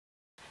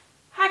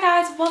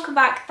welcome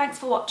back, thanks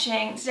for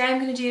watching. Today I'm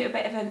going to do a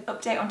bit of an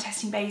update on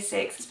testing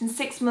basics. It's been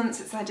 6 months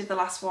since I did the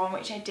last one,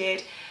 which I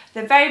did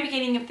the very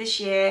beginning of this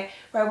year,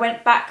 where I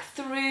went back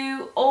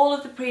through all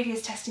of the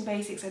previous testing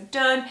basics I'd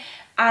done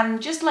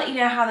and just let you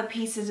know how the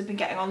pieces have been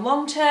getting on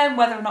long term,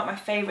 whether or not my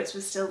favourites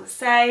were still the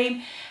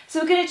same. So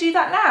we're going to do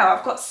that now.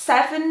 I've got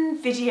 7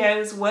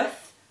 videos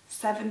worth,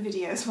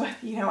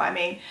 you know what I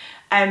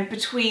mean,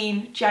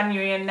 between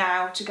January and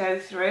now to go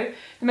through.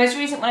 The most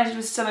recent one I did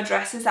was summer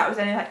dresses. That was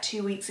only like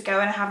 2 weeks ago,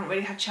 and I haven't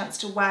really had a chance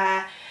to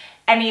wear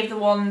any of the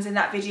ones in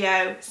that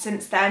video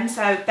since then,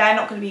 so they're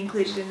not going to be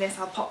included in this.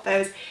 I'll pop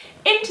those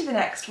into the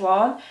next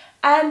one.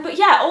 But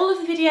yeah, all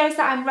of the videos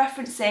that I'm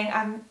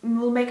referencing,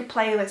 we'll make a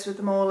playlist with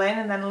them all in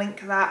and then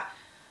link that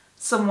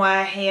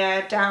somewhere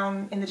here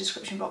down in the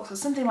description box or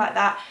something like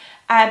that.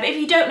 But if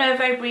you don't know,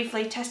 very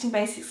briefly, testing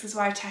basics is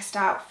where I test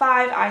out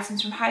 5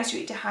 items from high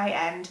street to high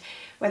end,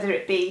 whether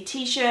it be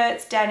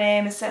t-shirts,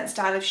 denim, a certain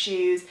style of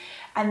shoes,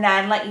 and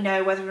then let you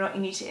know whether or not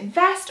you need to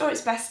invest or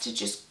it's best to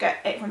just get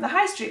it from the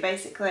high street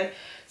basically.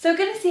 So we're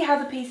going to see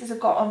how the pieces have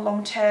got on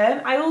long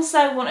term. I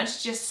also wanted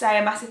to just say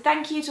a massive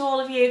thank you to all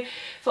of you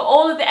for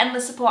all of the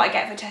endless support I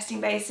get for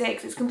testing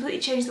basics. It's completely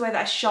changed the way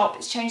that I shop,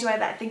 it's changed the way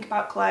that I think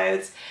about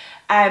clothes.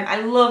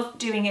 I love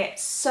doing it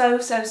so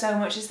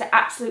much. It's the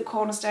absolute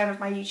cornerstone of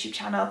my YouTube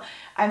channel.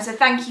 So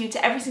thank you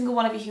to every single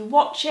one of you who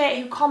watch it,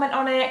 who comment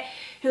on it,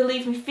 who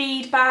leave me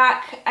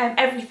feedback,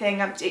 everything.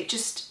 It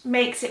just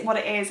makes it what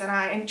it is, and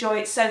I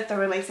enjoy it so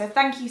thoroughly. So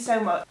thank you so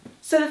much.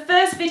 So the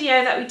first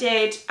video that we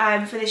did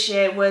for this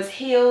year was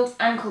heeled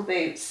ankle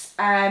boots,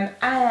 and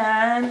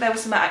there were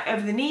some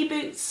over the knee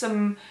boots,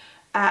 some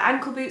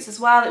ankle boots as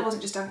well. It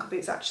wasn't just ankle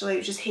boots actually, it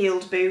was just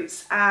heeled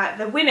boots.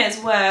 The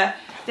winners were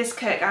this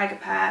GEIGER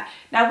pair.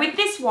 Now with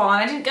this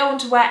one, I didn't go on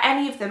to wear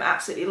any of them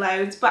absolutely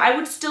loads, but I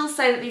would still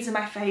say that these are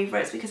my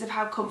favourites because of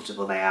how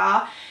comfortable they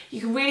are.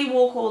 You can really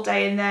walk all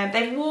day in them.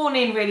 They've worn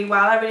in really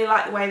well. I really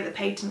like the way that the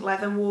patent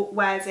leather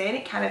wears in.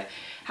 It kind of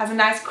has a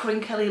nice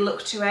crinkly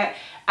look to it.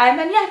 And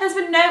yeah, there's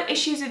been no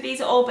issues with these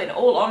at all, but in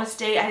all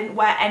honesty, I didn't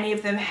wear any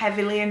of them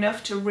heavily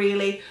enough to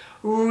really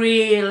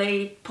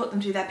put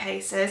them through their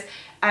paces.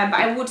 But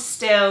I would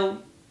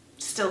still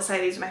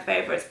say these are my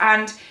favourites,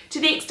 and to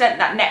the extent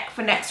that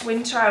for next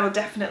winter I will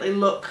definitely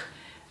look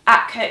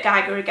at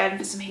GEIGER again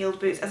for some heeled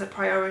boots as a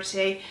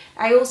priority.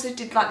 I also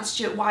did like the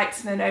Stuart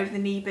Weitzman over the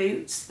knee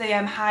boots, the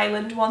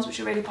Highland ones, which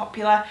are really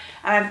popular,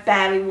 and I've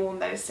barely worn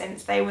those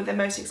since. They were the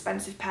most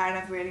expensive pair and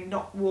I've really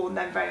not worn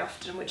them very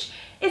often, which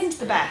isn't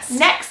the best.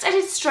 Next I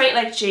did straight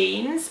leg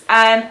jeans,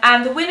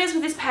 and the winners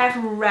were this pair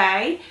from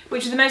RAEY,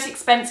 which are the most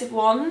expensive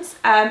ones,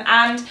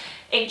 and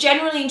it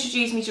generally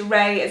introduced me to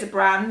RAEY as a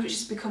brand, which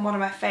has become one of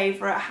my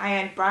favourite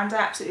high-end brands. I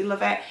absolutely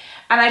love it.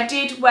 And I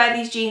did wear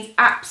these jeans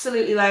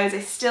absolutely loads.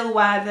 I still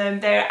wear them.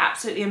 They're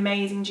absolutely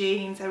amazing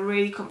jeans. They're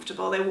really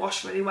comfortable. They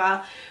wash really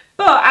well.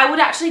 But I would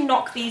actually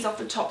knock these off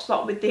the top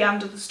spot with the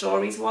Under the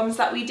Stories ones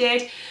that we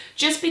did,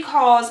 just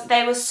because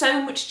they were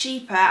so much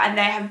cheaper and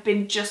they have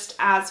been just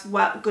as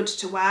good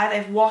to wear.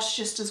 They've washed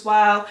just as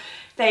well.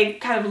 They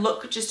kind of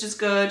look just as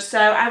good. So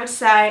I would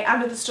say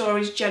Under the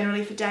Stories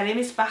generally for denim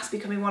is fast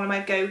becoming one of my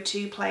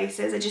go-to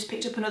places. I just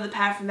picked up another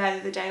pair from there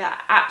the other day that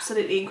are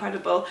absolutely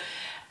incredible.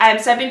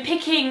 So I've been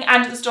picking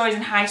Under the Stories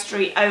and High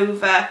Street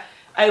over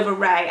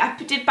RAEY. I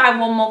did buy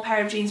one more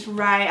pair of jeans from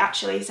RAEY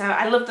actually, so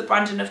I love the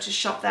brand enough to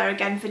shop there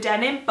again for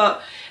denim,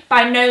 but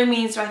by no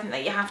means do I think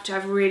that you have to.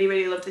 I've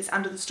really loved this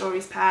Under the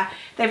Stories pair.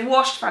 They've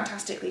washed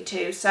fantastically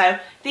too, so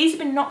these have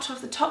been knocked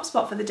off the top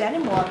spot for the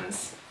denim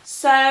ones.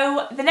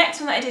 So the next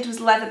one that I did was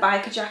leather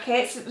biker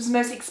jackets. It was the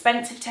most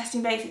expensive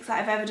testing basics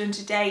that I've ever done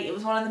to date. It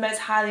was one of the most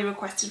highly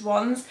requested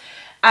ones.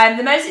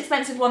 The most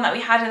expensive one that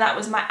we had, and that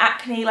was my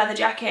Acne leather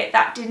jacket.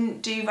 That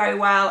didn't do very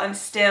well, and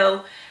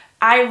still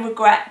I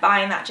regret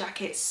buying that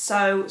jacket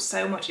so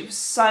much. It was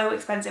so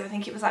expensive. I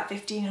think it was like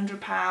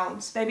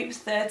 £1,500, maybe it was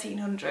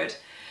 £1,300.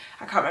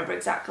 I can't remember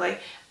exactly,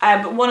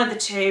 but one of the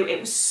two. It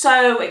was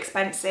so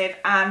expensive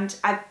and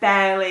I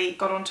barely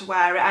got on to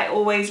wear it. I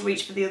always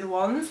reach for the other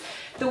ones.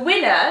 The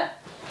winner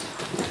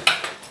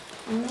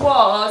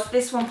was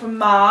this one from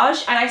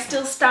MAJE, and I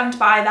still stand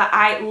by that.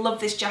 I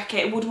love this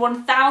jacket. Would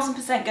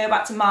 1000% go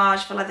back to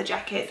MAJE for leather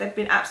jackets. They've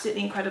been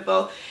absolutely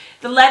incredible.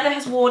 The leather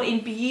has worn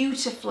in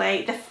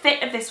beautifully. The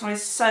fit of this one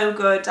is so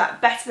good,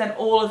 better than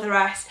all of the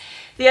rest.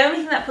 The only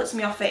thing that puts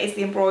me off it is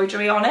the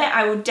embroidery on it.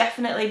 I would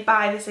definitely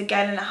buy this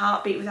again in a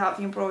heartbeat without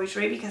the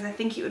embroidery, because I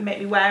think it would make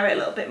me wear it a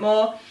little bit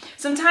more.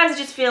 Sometimes it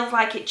just feels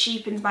like it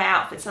cheapens my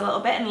outfits a little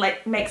bit and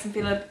like makes them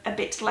feel a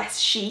bit less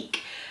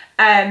chic,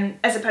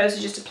 as opposed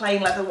to just a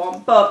plain leather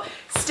one. But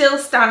still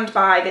stand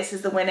by this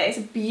as the winner. It's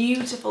a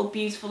beautiful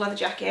leather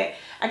jacket.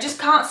 I just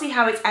can't see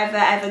how it's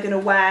ever going to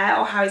wear,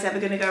 or how it's ever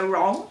going to go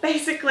wrong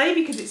basically,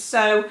 because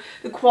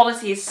the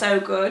quality is so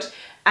good.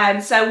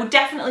 So we'll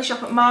definitely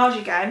shop at MAJE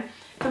again.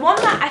 The one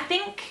that I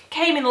think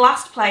came in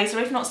last place, or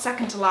if not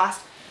second to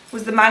last,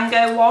 was the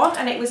mango one,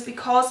 and it was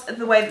because of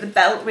the way that the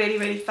belt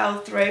really fell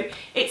through.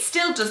 It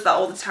still does that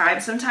all the time.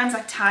 Sometimes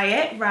I tie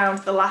it around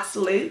the last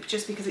loop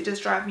just because it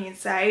does drive me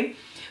insane.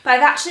 but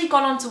I've actually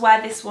gone on to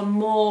wear this one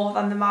more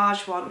than the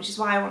MAJE one, which is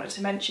why I wanted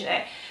to mention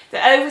it.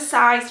 The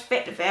oversized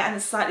fit of it and the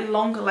slightly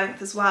longer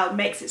length as well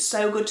makes it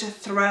so good to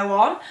throw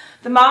on.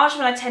 The MAJE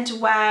one I tend to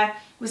wear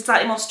with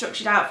slightly more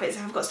structured outfits.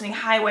 If I've got something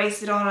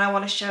high-waisted on and I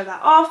want to show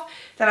that off,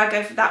 then I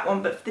go for that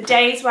one. But for the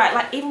days where,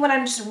 like, even when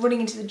I'm just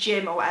running into the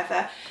gym or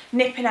whatever,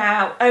 nipping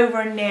out over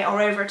a knit or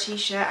over a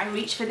t-shirt, I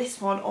reach for this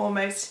one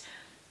almost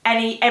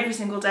every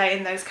single day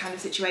in those kind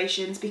of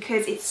situations,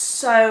 because it's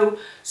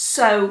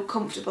so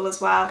comfortable as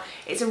well.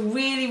 It's a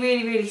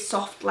really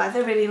soft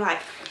leather, really like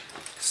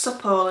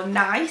supple and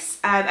nice,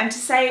 and to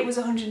say it was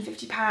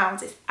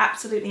 £150, it's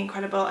absolutely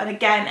incredible. And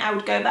again, I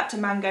would go back to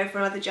Mango for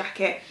a leather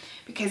jacket,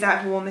 because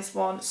I've worn this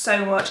one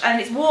so much, and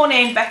it's worn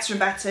in better and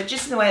better,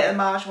 just in the way that the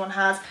MAJE one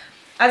has.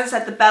 As I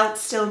said, the belt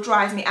still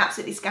drives me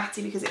absolutely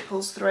scatty because it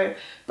pulls through,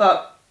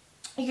 but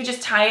you could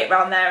just tie it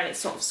around there and it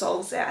sort of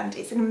solves it, and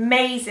it's an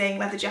amazing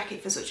leather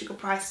jacket for such a good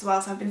price as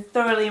well, so I've been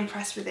thoroughly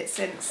impressed with it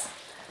since.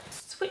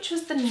 So which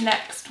was the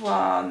next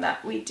one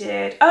that we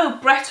did? Oh,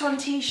 BRETON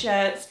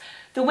t-shirts.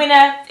 The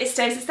winner, it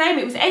stays the same.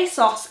 It was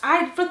ASOS.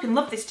 I flipping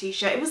love this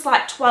t-shirt. It was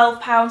like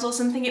 £12 or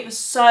something. It was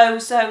so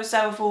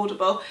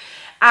affordable.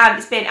 And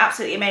it's been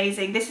absolutely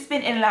amazing. This has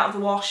been in and out of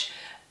the wash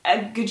a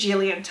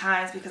gajillion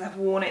times because I've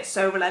worn it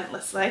so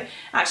relentlessly.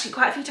 Actually,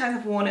 quite a few times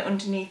I've worn it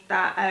underneath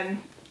that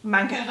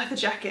Mango leather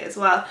jacket as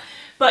well.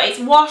 But it's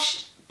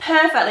washed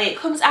perfectly. It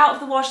comes out of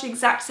the wash the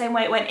exact same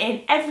way it went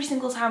in every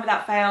single time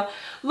without fail.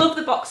 Love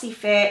the boxy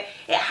fit.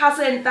 It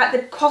hasn't, like, the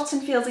cotton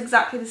feels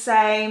exactly the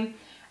same.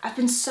 I've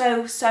been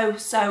so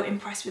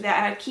impressed with it,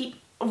 and I keep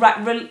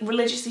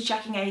religiously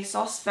checking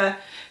ASOS for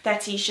their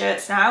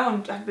t-shirts now,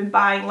 and I've been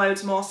buying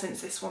loads more since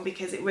this one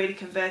because it really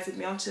converted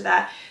me onto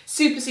their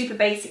super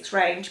basics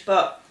range.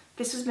 But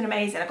this has been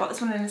amazing. I got this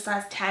one in a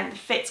size 10. The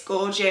fit's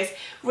gorgeous,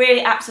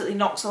 really absolutely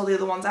knocks all the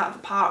other ones out of the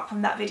park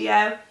from that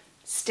video.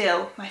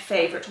 Still my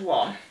favourite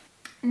one.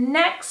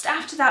 Next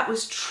after that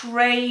was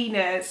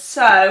trainers.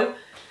 So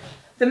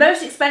the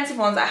most expensive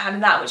ones I had in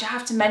that, which I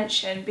have to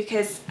mention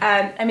because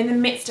I'm in the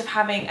midst of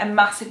having a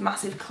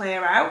massive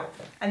clear out,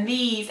 and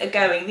these are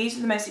going. These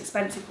are the most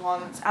expensive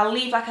ones. I'll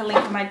leave like a link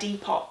for my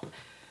Depop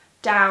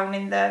down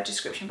in the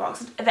description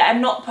box. I've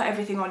not put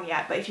everything on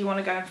yet, but if you want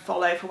to go and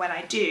follow for when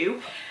I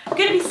do, I'm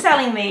going to be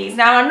selling these.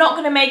 Now, I'm not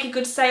going to make a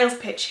good sales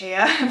pitch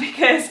here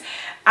because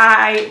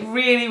I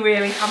really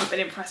haven't been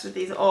impressed with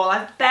these at all.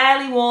 I've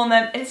barely worn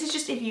them, and this is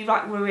just if you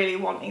like were really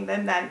wanting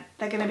them, then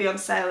they're going to be on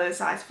sale at a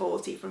size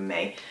 40 from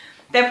me.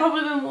 They've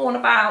probably been worn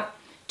about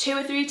 2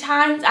 or 3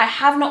 times. I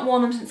have not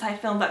worn them since I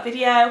filmed that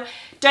video.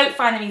 Don't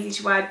find them easy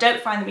to wear,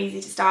 don't find them easy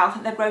to style. I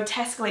think they're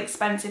grotesquely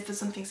expensive for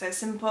something so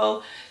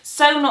simple.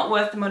 So not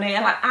worth the money.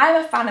 And like,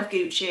 I'm a fan of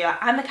Gucci. Like,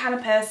 I'm the kind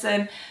of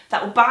person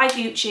that will buy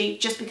Gucci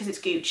just because it's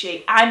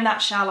Gucci. I'm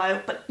that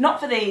shallow, but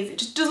not for these. It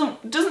just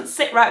doesn't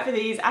sit right for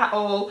these at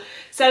all.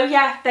 So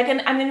yeah,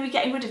 I'm gonna be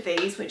getting rid of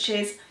these, which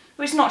is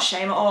not a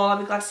shame at all. I'll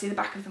be glad to see the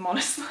back of them,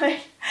 honestly.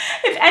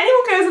 If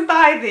anyone goes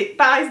and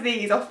buys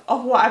these off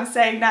what I'm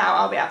saying now,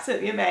 I'll be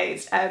absolutely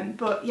amazed.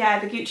 But yeah,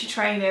 the Gucci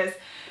trainers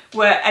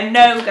were a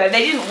no-go.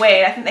 They didn't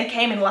win. I think they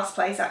came in last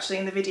place actually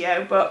in the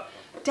video, but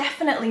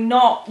definitely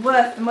not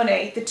worth the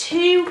money. The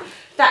 2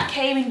 that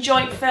came in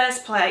joint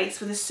first place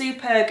were the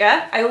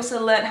SUPERGA. I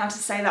also learned how to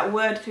say that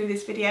word through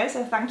this video,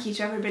 so thank you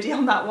to everybody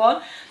on that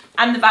one.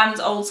 And the Vans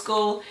Old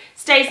School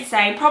stays the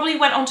same. Probably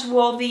went on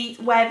to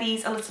wear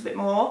these a little bit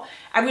more.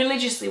 I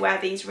religiously wear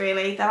these,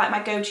 really. They're like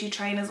my go-to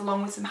trainers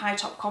along with some high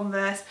top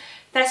Converse.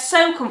 They're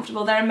so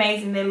comfortable, they're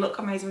amazing, they look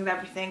amazing with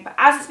everything. But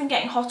as it's been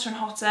getting hotter and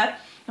hotter,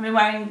 I've been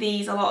wearing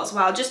these a lot as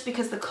well, just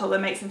because the colour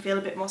makes them feel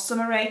a bit more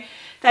summery.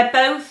 They're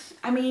both,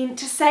 I mean,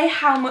 to say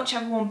how much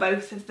I've worn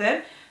both of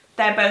them,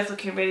 they're both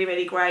looking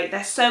really great.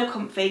 They're so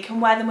comfy, can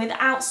wear them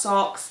without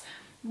socks,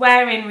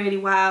 wear in really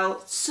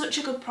well. Such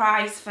a good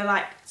price for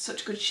like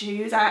such good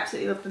shoes. I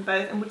absolutely love them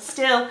both and would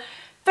still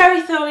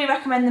very thoroughly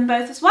recommend them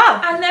both as well.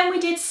 And then we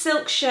did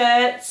silk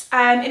shirts.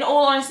 In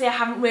all honesty, I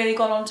haven't really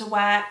gone on to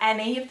wear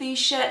any of these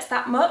shirts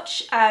that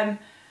much. In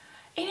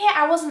it,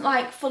 I wasn't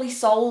like fully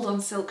sold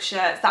on silk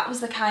shirts. That was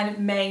the kind of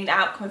main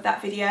outcome of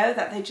that video,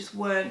 that they just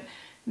weren't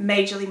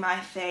majorly my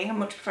thing. I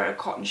much prefer a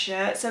cotton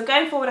shirt. So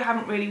going forward, I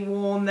haven't really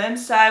worn them.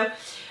 So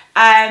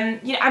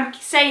you know, I'm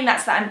saying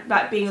that I'm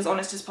like being as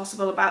honest as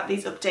possible about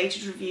these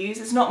updated reviews.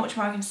 There's not much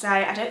more I can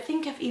say. I don't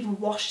think I've even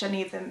washed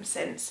any of them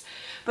since.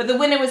 But the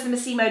winner was the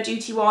MASSIMO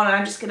Duty one, and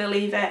I'm just going to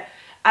leave it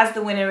as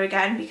the winner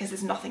again because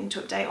there's nothing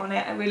to update on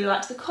it. I really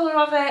liked the colour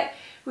of it.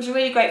 It was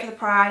really great for the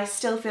price.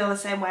 Still feel the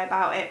same way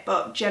about it,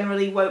 but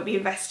generally won't be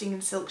investing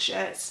in silk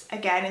shirts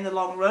again in the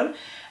long run.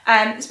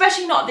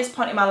 Especially not at this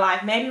point in my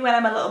life. Maybe when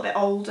I'm a little bit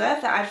older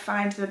that I'd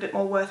find them a bit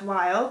more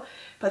worthwhile.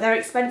 But they're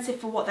expensive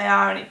for what they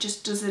are, and it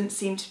just doesn't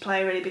seem to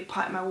play a really big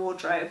part in my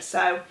wardrobe.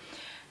 So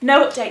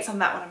no updates on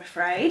that one, I'm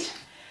afraid.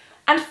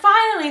 And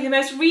finally, the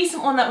most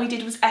recent one that we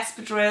did was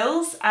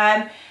espadrilles.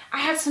 I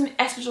had some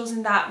espadrilles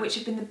in that which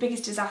have been the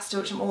biggest disaster,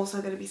 which I'm also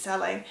going to be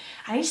selling.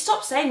 I need to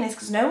stop saying this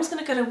because no one's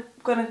going to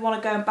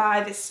want to go and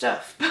buy this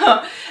stuff.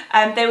 But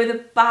they were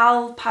the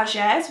bal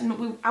pages.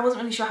 I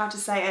wasn't really sure how to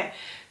say it.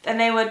 and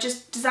they were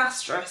just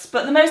disastrous.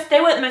 But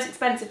they weren't the most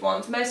expensive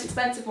ones. The most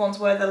expensive ones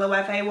were the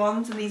LOEWE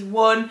ones, and these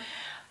won.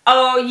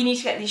 Oh, you need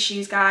to get these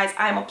shoes, guys.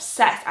 I'm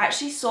obsessed. I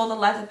actually saw the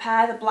leather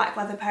pair, the black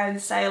leather pair in the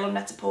sale on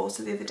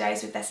Net-a-Porter the other day,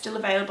 so if they're still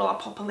available, I'll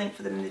pop a link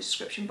for them in the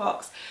description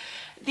box.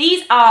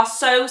 These are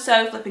so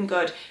flipping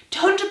good.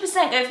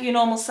 100% go for your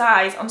normal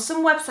size. On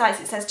some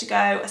websites it says to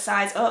go a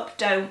size up.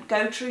 Don't.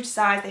 Go true to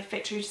size. They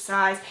fit true to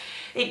size.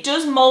 It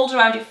does mould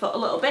around your foot a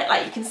little bit,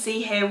 like you can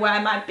see here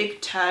where my big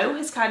toe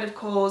has kind of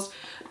caused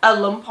a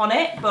lump on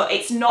it, but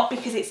it's not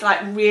because it's like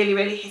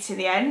really hitting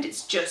the end.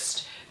 It's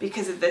just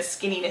because of the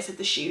skinniness of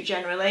the shoe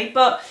generally,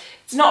 but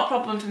it's not a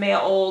problem for me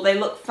at all. They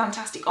look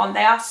fantastic on.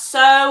 They are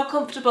so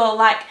comfortable.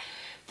 Like,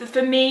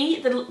 for me,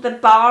 the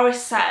bar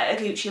is set at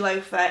a Gucci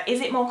loafer.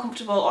 Is it more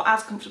comfortable or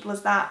as comfortable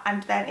as that?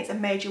 And then it's a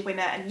major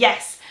winner. And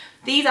yes,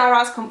 these are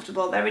as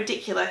comfortable. They're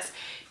ridiculous.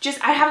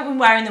 Just, I haven't been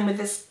wearing them with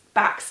this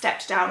back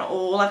stepped down at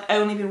all. I've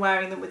only been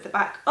wearing them with the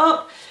back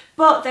up,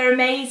 but they're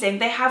amazing.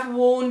 They have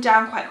worn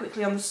down quite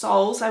quickly on the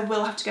soles, so I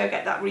will have to go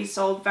get that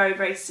resoled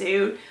very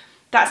soon.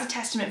 That's a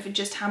testament for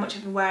just how much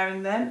I've been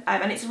wearing them,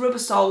 and it's a rubber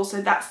sole, so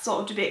that's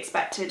sort of to be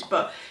expected,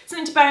 but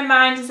something to bear in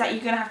mind is that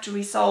you're going to have to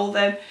resole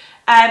them.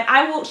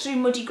 I walked through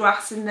muddy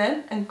grass in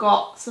them and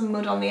got some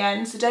mud on the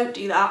end, so don't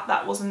do that.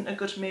 That wasn't a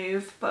good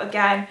move, but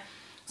again,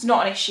 it's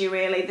not an issue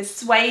really. The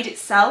suede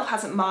itself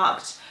hasn't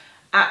marked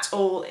at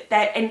all.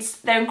 They're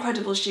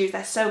incredible shoes.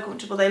 They're so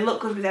comfortable. They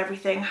look good with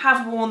everything.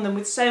 Have worn them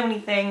with so many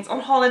things,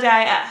 on holiday,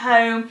 at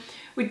home,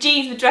 with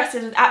jeans, with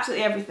dresses, with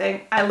absolutely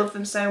everything. I love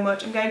them so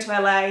much. I'm going to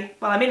LA.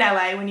 Well, I'm in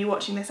LA when you're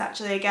watching this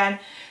actually again.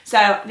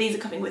 So these are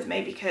coming with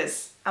me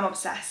because I'm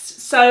obsessed.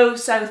 So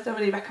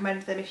thoroughly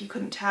recommend them if you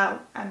couldn't tell.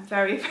 I'm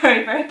very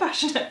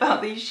passionate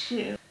about these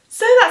shoes.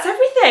 So that's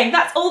everything.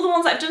 That's all the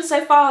ones I've done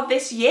so far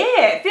this year.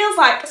 It feels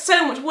like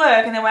so much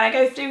work, and then when I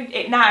go through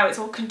it now, it's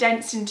all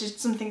condensed into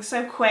something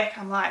so quick.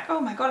 I'm like, oh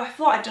my god, I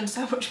thought I'd done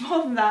so much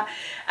more than that.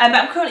 But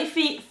I'm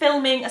currently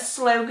filming a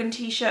slogan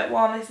t-shirt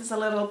one. This is a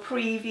little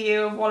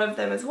preview of one of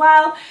them as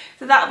well.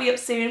 So that'll be up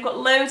soon. I've got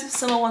loads of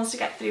summer ones to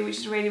get through, which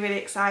is really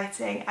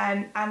exciting.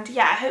 And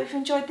yeah, I hope you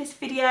enjoyed this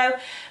video.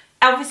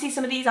 Obviously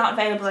some of these aren't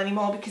available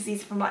anymore because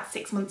these are from like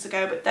 6 months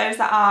ago, but those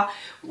that are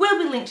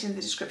will be linked in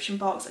the description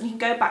box, and you can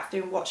go back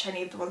through and watch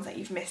any of the ones that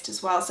you've missed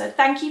as well. So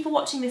thank you for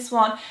watching this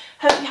one.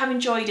 Hope you have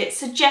enjoyed it.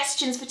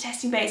 Suggestions for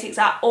testing basics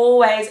are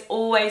always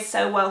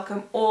so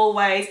welcome,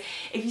 always.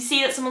 If you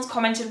see that someone's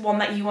commented one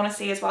that you want to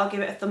see as well, give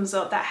it a thumbs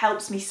up. That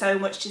helps me so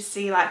much to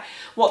see like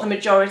what the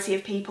majority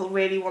of people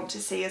really want to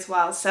see as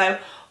well. So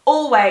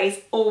always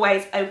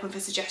open for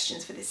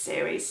suggestions for this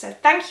series. So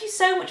thank you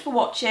so much for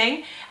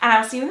watching, and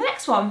I'll see you in the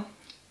next one.